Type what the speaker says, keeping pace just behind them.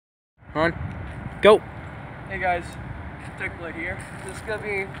On. Go. Hey guys, Techblade here. This is gonna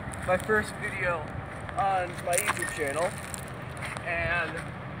be my first video on my YouTube channel, and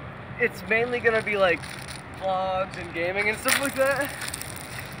it's mainly gonna be like vlogs and gaming and stuff like that.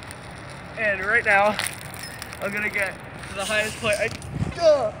 And right now, I'm gonna get to the highest point. I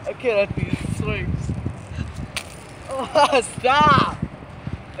can't at these swings. Oh, stop!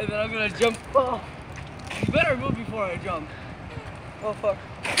 And then I'm gonna jump. Oh, you better move before I jump. Oh fuck.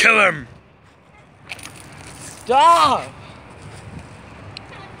 Kill him! Stop!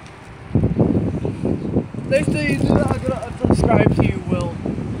 Next thing you do that, I'm gonna unsubscribe to you, Will.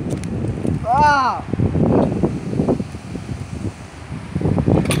 Ah!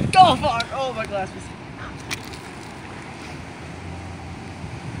 Oh fuck! Oh, my glasses.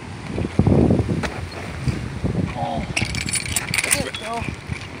 Oh. There we go.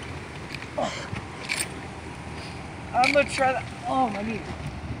 Oh. I'm gonna try that. Oh, my knee.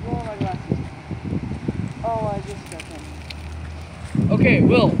 Oh, my glasses. Oh, I just got them. Okay,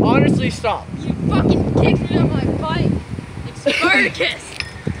 Will, honestly, stop. You fucking kicked me on my bike. Like Spartacus.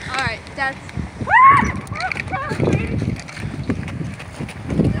 Alright, that's...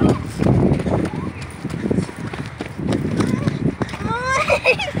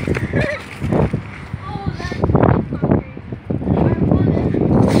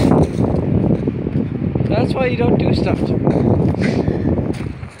 That's why you don't do stuff to me.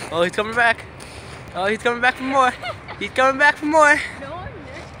 Oh, he's coming back. Oh, he's coming back for more. He's coming back for more. No, I'm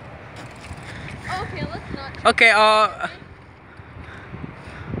there. Okay, let's not. Okay,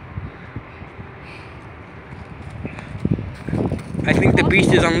 I think the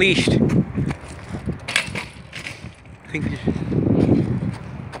beast is unleashed. I think.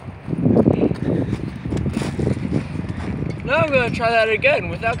 Now I'm gonna try that again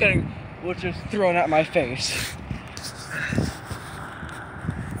without getting which is thrown at my face.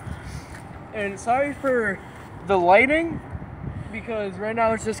 And sorry for the lighting, because right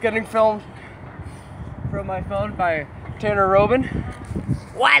now it's just getting filmed from my phone by Tanner Robin.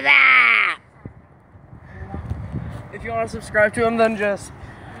 What's up? If you want to subscribe to him, then just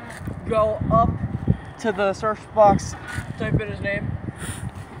go up to the search box, type in his name.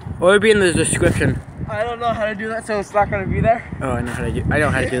 Or it'll be in the description. I don't know how to do that, so it's not going to be there. Oh, I know how to do. I know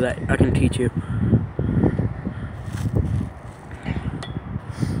how to do that. I can teach you.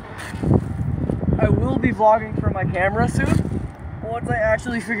 I will be vlogging from my camera soon, once I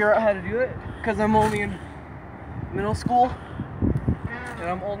actually figure out how to do it, because I'm only in middle school, and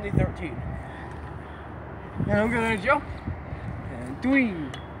I'm only 13. And I'm gonna jump, and 3,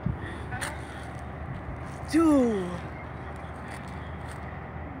 2,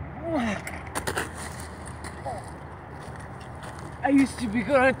 1. I used to be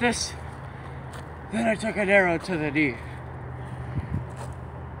good at this, then I took an arrow to the knee.